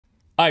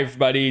Hi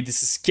everybody,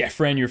 this is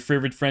Kefren, your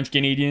favorite French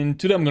Canadian.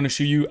 Today I'm going to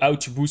show you how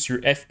to boost your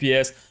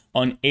FPS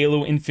on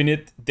Halo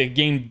Infinite. The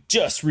game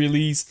just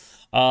released.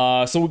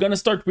 So we're going to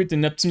start with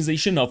an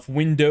optimization of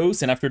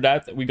Windows, and after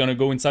that we're going to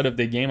go inside of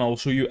the game. I will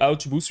show you how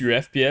to boost your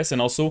FPS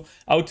and also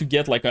how to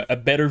get like a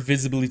better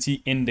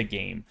visibility in the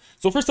game.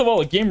 So first of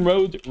all, game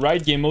mode,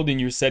 right game mode in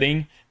your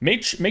setting.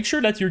 Make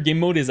sure that your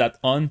game mode is at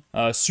on.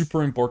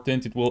 Super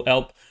important. It will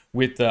help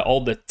with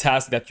all the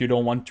tasks that you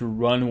don't want to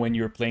run when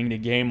you're playing the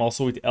game.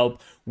 Also, it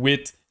helps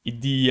with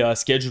the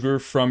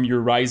scheduler from your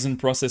Ryzen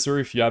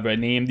processor if you have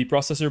an AMD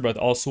processor, but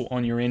also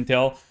on your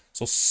Intel.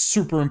 So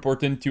super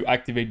important to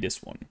activate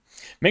this one.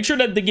 Make sure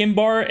that the game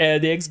bar,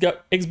 the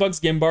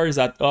Xbox game bar is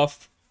at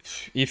off.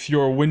 If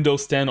you're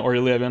Windows 10 or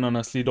 11,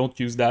 honestly, don't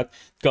use that.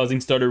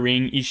 Causing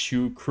stuttering,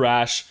 issue,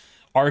 crash,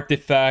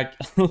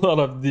 artifact, a lot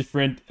of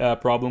different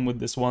problem with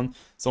this one.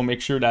 So make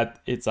sure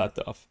that it's at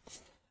off.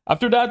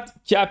 After that,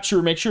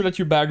 capture, make sure that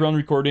your background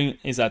recording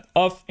is at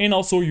off and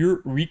also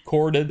your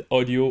recorded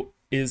audio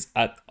is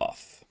at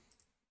off.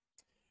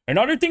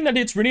 Another thing that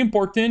it's really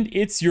important,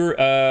 it's your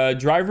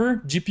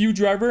driver, GPU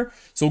driver.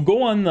 So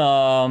go on,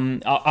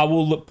 I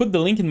will put the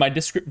link in my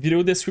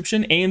video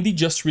description. AMD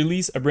just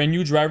released a brand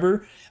new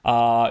driver.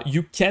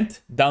 You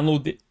can't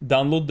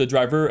download the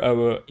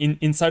driver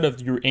inside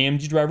of your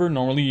AMD driver.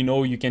 Normally, you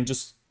know, you can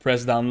just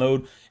press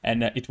download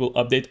and it will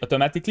update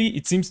automatically.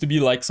 It seems to be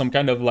like some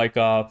kind of like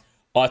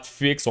hot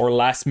fix or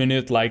last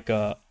minute like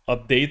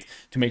update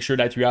to make sure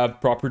that you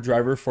have proper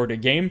driver for the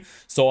game.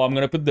 So I'm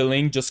gonna put the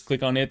link, just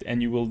click on it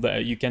and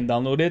you can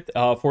download it.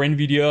 For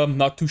Nvidia, I'm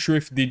not too sure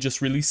if they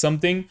just released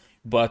something,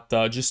 but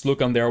just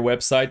look on their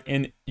website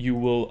and you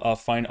will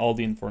find all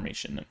the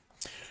information.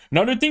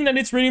 Another thing that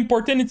it's really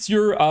important, it's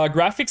your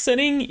graphics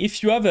setting.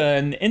 If you have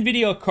an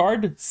Nvidia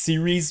card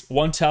series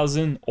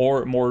 1000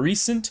 or more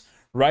recent,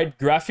 right,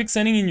 graphics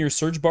setting in your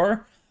search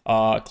bar,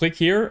 click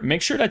here.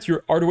 Make sure that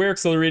your hardware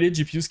accelerated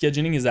GPU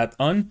scheduling is at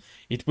on.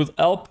 It will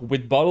help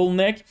with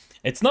bottleneck.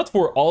 It's not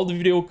for all the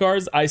video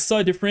cards. I saw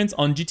a difference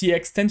on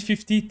GTX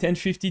 1050,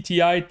 1050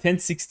 Ti,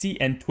 1060,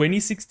 and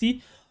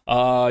 2060.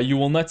 You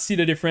will not see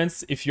the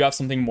difference if you have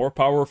something more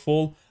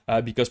powerful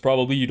because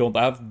probably you don't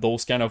have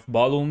those kind of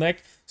bottleneck.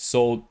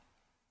 So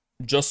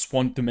just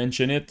want to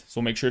mention it.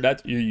 So make sure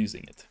that you're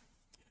using it.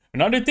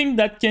 Another thing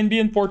that can be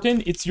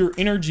important, it's your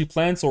energy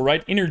plan. So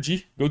right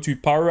energy, go to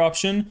power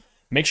option.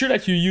 Make sure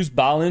that you use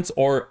balance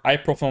or high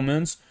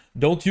performance.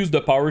 Don't use the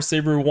power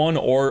saver one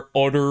or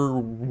other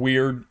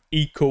weird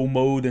eco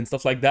mode and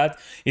stuff like that.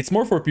 It's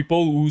more for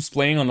people who's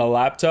playing on a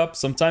laptop.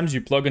 Sometimes you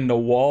plug in the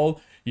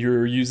wall,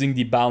 you're using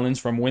the balance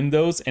from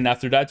Windows, and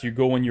after that you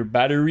go on your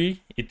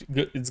battery.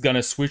 It's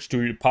gonna switch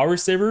to power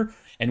saver,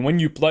 and when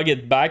you plug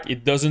it back,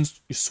 it doesn't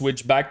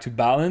switch back to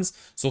balance.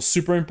 So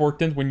super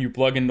important when you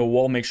plug in the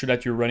wall, make sure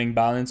that you're running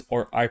balance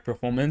or high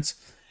performance.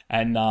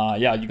 And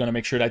yeah, you're gonna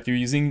make sure that you're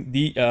using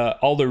the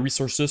all the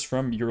resources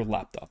from your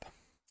laptop.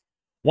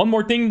 One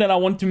more thing that I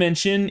want to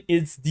mention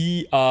is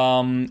the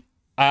I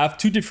have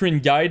two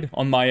different guides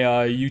on my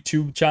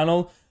YouTube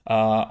channel.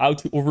 How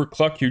to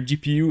overclock your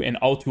GPU and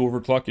how to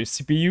overclock your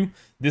CPU.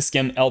 This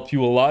can help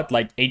you a lot,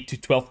 like 8 to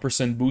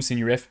 12% boost in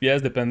your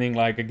FPS, depending,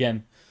 like,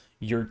 again,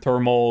 your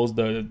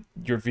thermals,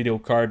 your video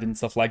card and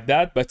stuff like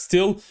that. But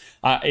still,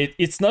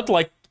 it's not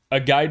like a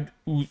guide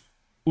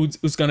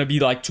who's gonna be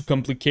like too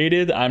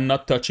complicated. I'm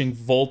not touching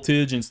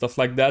voltage and stuff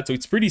like that, so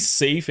it's pretty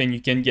safe and you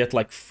can get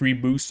like free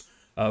boost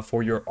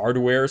for your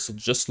hardware. So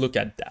just look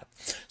at that.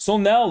 So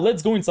now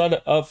let's go inside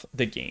of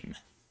the game.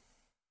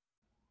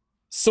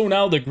 So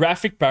now the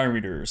graphic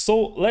parameters.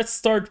 So let's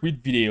start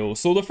with video.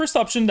 So the first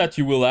option that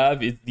you will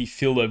have is the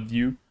field of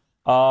view.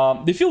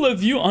 The field of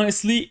view,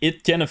 honestly,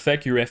 it can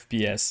affect your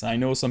FPS. I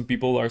know some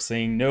people are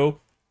saying no,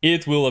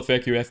 it will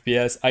affect your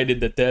FPS. I did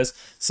the test.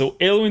 So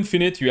Halo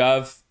Infinite, you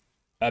have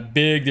a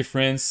big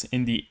difference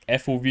in the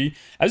FOV.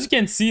 As you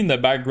can see in the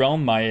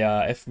background, my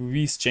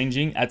FOV is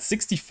changing. At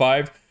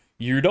 65,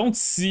 you don't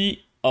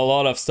see a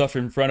lot of stuff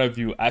in front of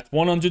you. At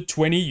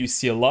 120, you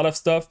see a lot of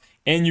stuff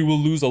and you will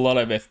lose a lot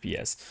of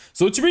FPS.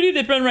 So it's really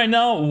depend right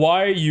now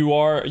why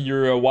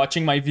you're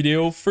watching my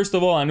video. First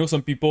of all, I know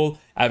some people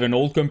have an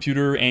old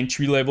computer,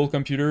 entry-level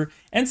computer,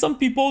 and some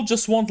people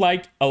just want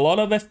like a lot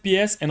of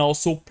FPS and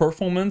also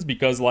performance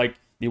because like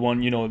they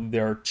want, you know,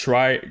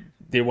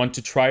 they want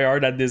to try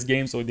hard at this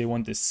game, so they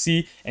want to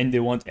see and they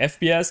want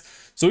FPS.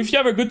 So if you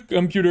have a good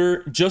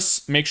computer,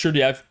 just make sure they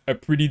have a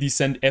pretty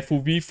decent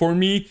FOV. For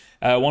me,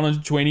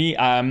 120,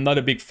 I'm not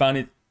a big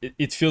fan.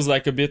 It feels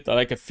like a bit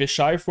like a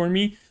fisheye for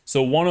me.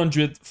 So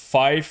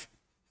 105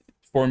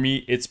 for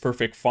me, it's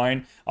perfect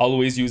fine. I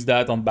always use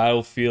that on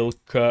Battlefield,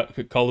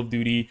 Call of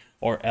Duty,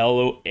 or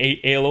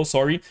Halo,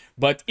 sorry.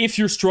 But if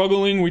you're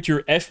struggling with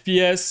your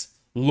FPS,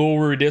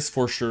 lower this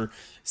for sure.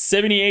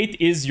 78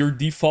 is your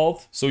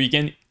default, so you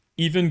can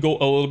even go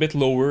a little bit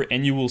lower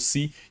and you will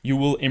see you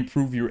will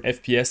improve your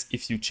FPS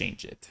if you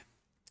change it.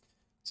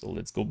 So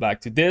let's go back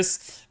to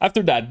this.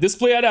 After that,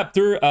 display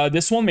adapter.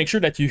 This one, make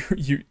sure that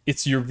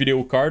it's your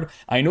video card.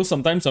 I know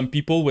sometimes some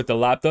people with a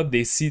laptop,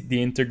 they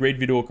integrate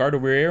video card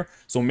over here.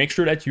 So make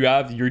sure that you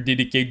have your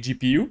dedicated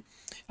GPU.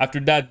 After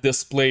that,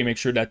 display, make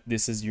sure that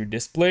this is your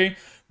display.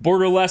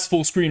 Borderless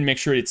full screen, make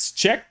sure it's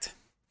checked.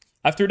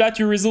 After that,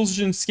 your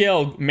resolution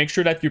scale, make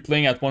sure that you're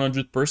playing at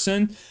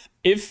 100%.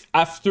 If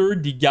after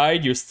the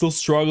guide you're still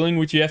struggling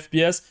with your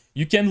FPS,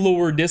 you can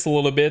lower this a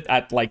little bit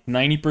at like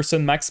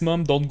 90%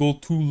 maximum. Don't go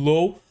too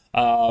low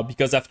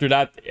because after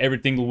that,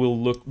 everything will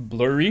look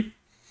blurry.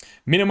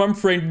 Minimum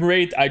frame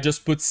rate, I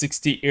just put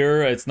 60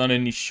 here. It's not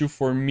an issue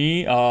for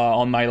me.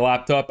 On my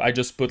laptop, I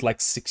just put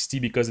like 60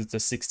 because it's a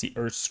 60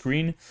 Hz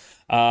screen.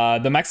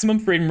 The maximum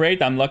frame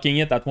rate, I'm locking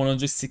it at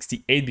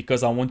 168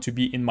 because I want to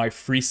be in my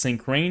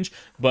FreeSync range.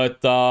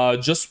 But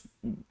just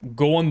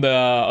go on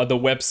the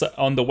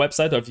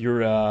website of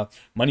your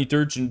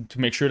monitor to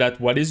make sure that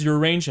what is your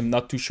range. I'm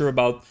not too sure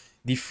about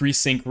the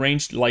FreeSync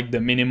range, like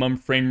the minimum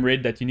frame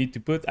rate that you need to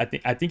put. I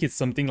think it's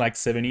something like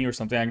 70 or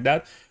something like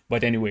that.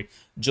 But anyway,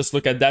 just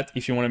look at that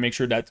if you want to make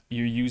sure that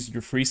you use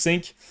your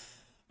FreeSync.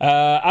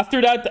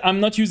 After that,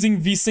 I'm not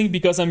using VSync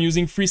because I'm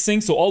using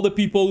FreeSync. So all the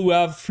people who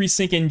have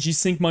FreeSync and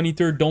G-Sync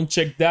monitor, don't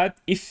check that.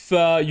 If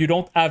you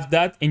don't have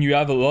that and you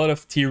have a lot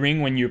of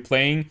tearing when you're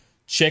playing,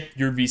 check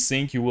your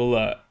VSync. You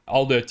will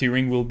all the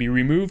tearing will be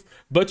removed,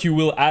 but you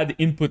will add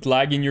input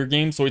lag in your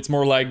game. So it's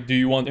more like, do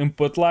you want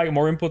input lag,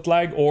 more input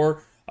lag,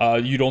 or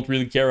you don't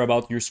really care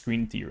about your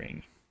screen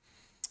tearing.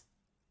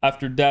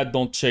 After that,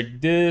 don't check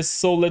this.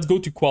 So let's go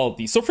to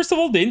quality. So first of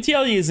all, the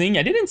anti-aliasing,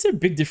 I didn't see a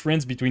big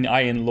difference between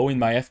high and low in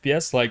my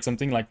FPS, like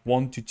something like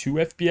 1 to 2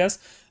 FPS.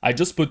 I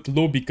just put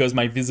low because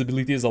my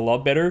visibility is a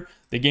lot better.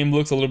 The game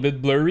looks a little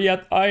bit blurry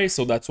at high,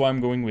 so that's why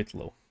I'm going with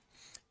low.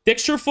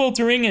 Texture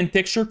filtering and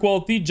texture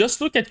quality, just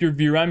look at your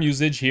VRAM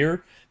usage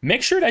here.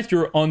 Make sure that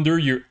you're under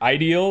your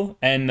ideal,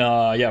 and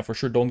yeah, for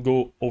sure, don't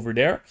go over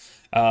there.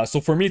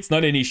 So for me, it's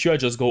not an issue. I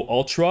just go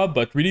ultra,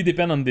 but really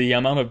depend on the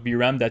amount of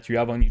VRAM that you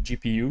have on your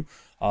GPU.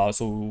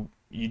 So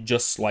you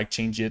just like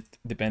change it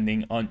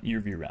depending on your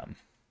VRAM.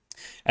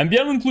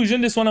 Ambient occlusion,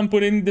 this one I'm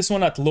putting this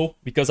one at low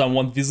because I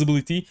want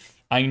visibility.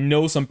 I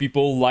know some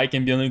people like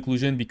ambient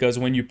occlusion because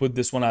when you put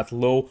this one at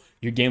low,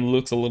 your game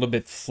looks a little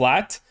bit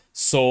flat.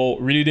 So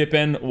really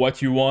depend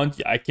what you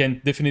want. I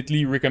can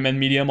definitely recommend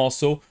medium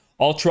also.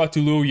 Ultra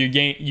to low,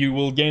 you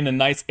will gain a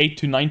nice 8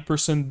 to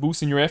 9%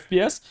 boost in your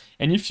FPS.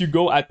 And if you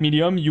go at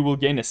medium, you will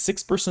gain a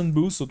 6%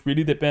 boost. So it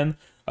really depends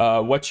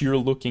what you're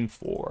looking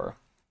for.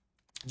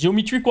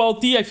 Geometry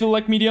quality, I feel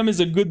like medium is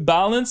a good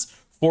balance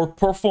for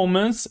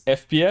performance,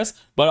 FPS,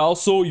 but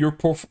also your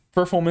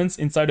performance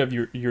inside of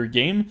your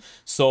game.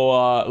 So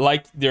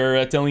like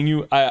they're telling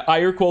you,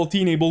 higher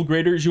quality enable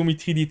greater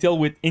geometry detail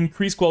with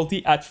increased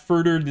quality at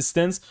further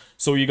distance.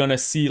 So you're gonna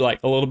see like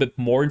a little bit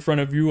more in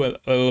front of you, a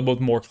little bit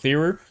more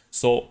clearer.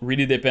 So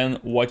really depend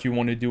what you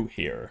want to do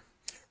here.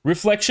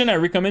 Reflection, I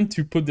recommend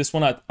to put this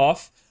one at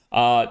off.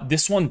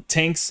 This one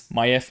tanks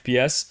my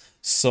FPS.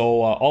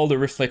 So all the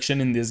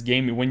reflection in this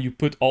game, when you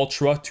put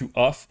ultra to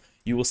off,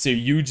 you will see a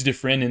huge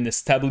difference in the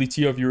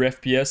stability of your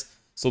FPS.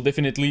 So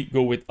definitely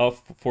go with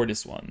off for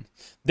this one.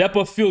 Depth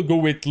of field, go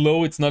with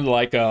low. It's not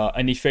like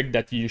an effect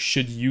that you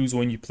should use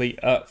when you play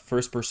a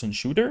first-person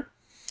shooter.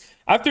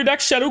 After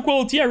that, shadow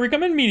quality, I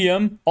recommend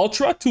medium.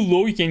 Ultra to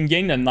low, you can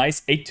gain a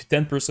nice 8 to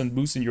 10%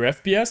 boost in your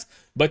FPS.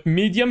 But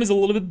medium is a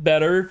little bit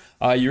better.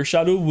 Your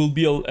shadow will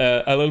be a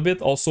little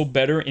bit also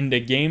better in the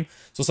game.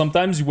 So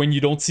sometimes when you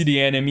don't see the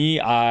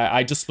enemy,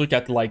 I just look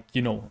at like,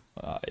 you know,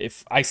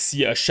 if I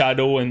see a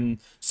shadow in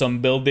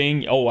some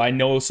building, oh, I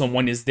know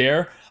someone is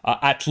there.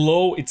 At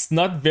low, it's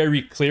not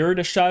very clear,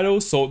 the shadow.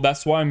 So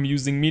that's why I'm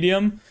using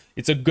medium.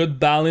 It's a good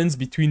balance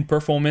between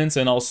performance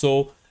and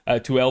also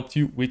to help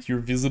you with your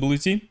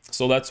visibility.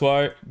 So that's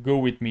why I go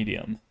with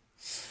medium.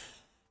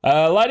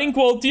 Lighting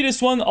quality,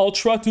 this one,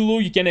 ultra to low,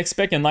 you can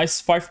expect a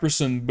nice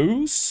 5%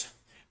 boost.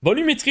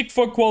 Volumetric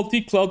fog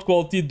quality, cloud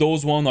quality,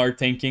 those one are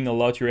tanking a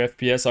lot your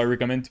FPS. I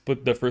recommend to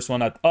put the first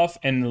one at off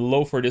and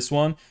low for this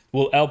one.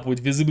 Will help with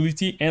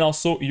visibility and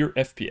also your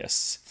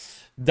FPS.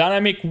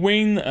 Dynamic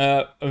wing,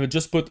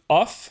 just put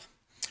off.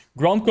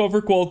 Ground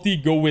cover quality,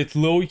 go with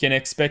low. You can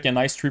expect a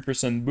nice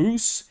 3%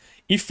 boost.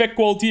 Effect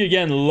quality,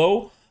 again,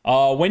 low.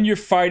 When you're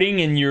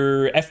fighting and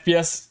your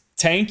FPS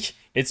tank,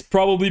 it's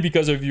probably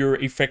because of your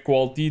effect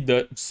quality.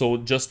 So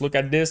just look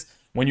at this.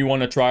 When you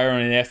want to try on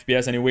an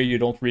FPS anyway, you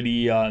don't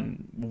really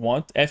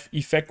want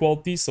effect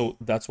quality. So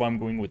that's why I'm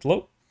going with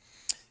low.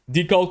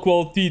 Decal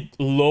quality,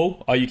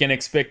 low. You can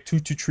expect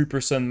 2 to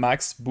 3%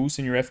 max boost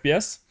in your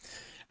FPS.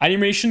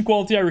 Animation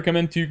quality, I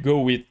recommend to go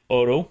with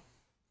auto.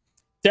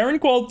 Terrain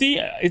quality,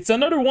 it's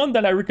another one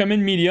that I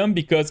recommend medium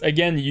because,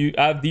 again, you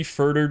have the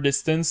further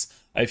distance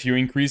if you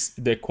increase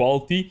the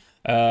quality.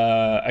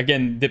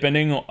 Again,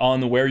 depending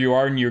on where you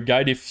are in your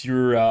guide, if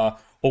you're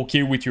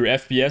okay with your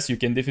FPS, you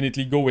can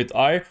definitely go with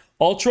high.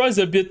 Ultra is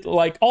a bit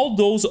like all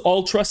those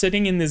ultra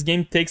setting in this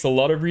game takes a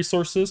lot of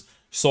resources,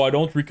 so I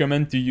don't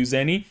recommend to use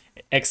any,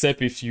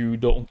 except if you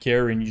don't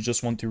care and you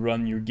just want to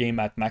run your game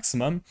at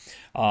maximum.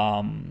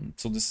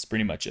 So this is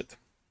pretty much it.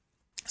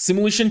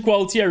 Simulation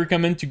quality, I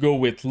recommend to go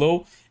with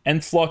low,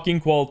 and flocking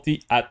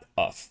quality at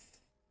off.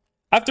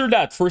 After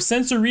that, for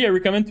sensory, I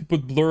recommend to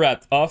put blur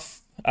at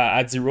off,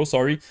 at 0,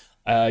 sorry.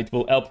 It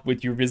will help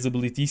with your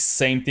visibility.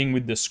 Same thing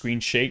with the screen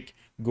shake.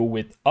 Go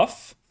with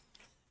off.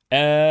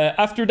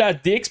 After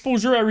that, the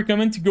exposure, I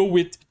recommend to go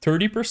with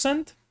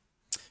 30%.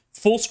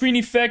 Full screen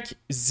effect,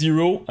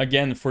 0,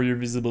 again, for your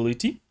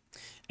visibility.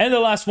 And the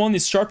last one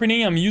is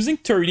sharpening. I'm using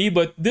 30,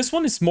 but this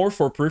one is more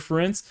for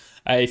preference.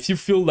 If you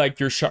feel like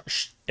your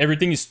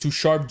everything is too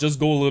sharp, just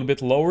go a little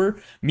bit lower.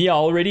 Me, I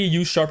already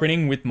use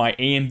sharpening with my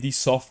AMD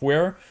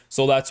software,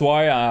 so that's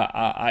why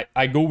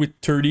I go with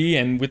 30,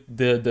 and with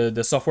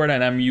the software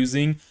that I'm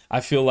using,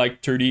 I feel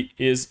like 30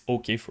 is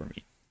okay for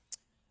me.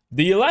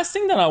 The last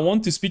thing that I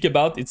want to speak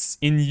about, it's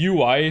in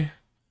UI.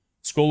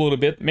 Scroll a little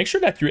bit. Make sure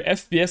that your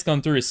FPS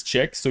counter is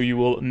checked, so you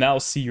will now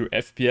see your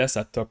FPS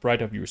at top right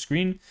of your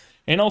screen.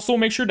 And also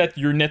make sure that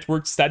your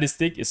network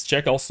statistic is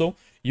checked also.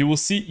 You will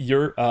see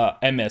your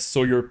MS,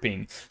 so your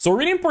ping. So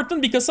really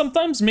important, because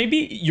sometimes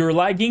maybe you're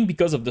lagging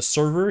because of the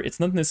server.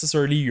 It's not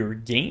necessarily your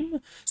game.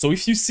 So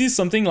if you see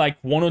something like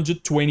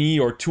 120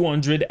 or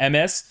 200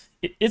 MS,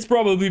 it's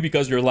probably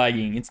because you're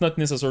lagging. It's not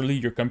necessarily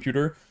your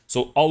computer.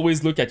 So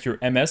always look at your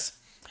MS.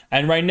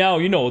 And right now,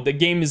 you know, the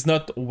game is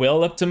not well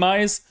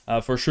optimized.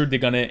 For sure, they're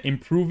gonna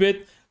improve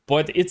it,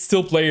 but it's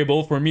still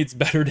playable. For me, it's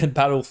better than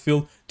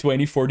Battlefield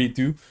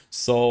 2042.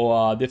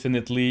 So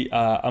definitely,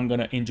 I'm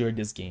gonna enjoy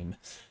this game.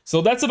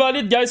 So that's about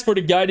it, guys, for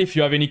the guide. If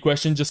you have any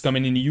questions, just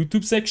comment in the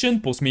YouTube section.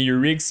 Post me your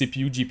rig,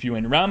 CPU, GPU,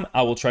 and RAM.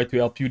 I will try to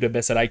help you the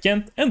best that I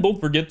can. And don't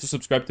forget to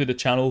subscribe to the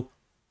channel.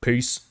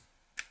 Peace.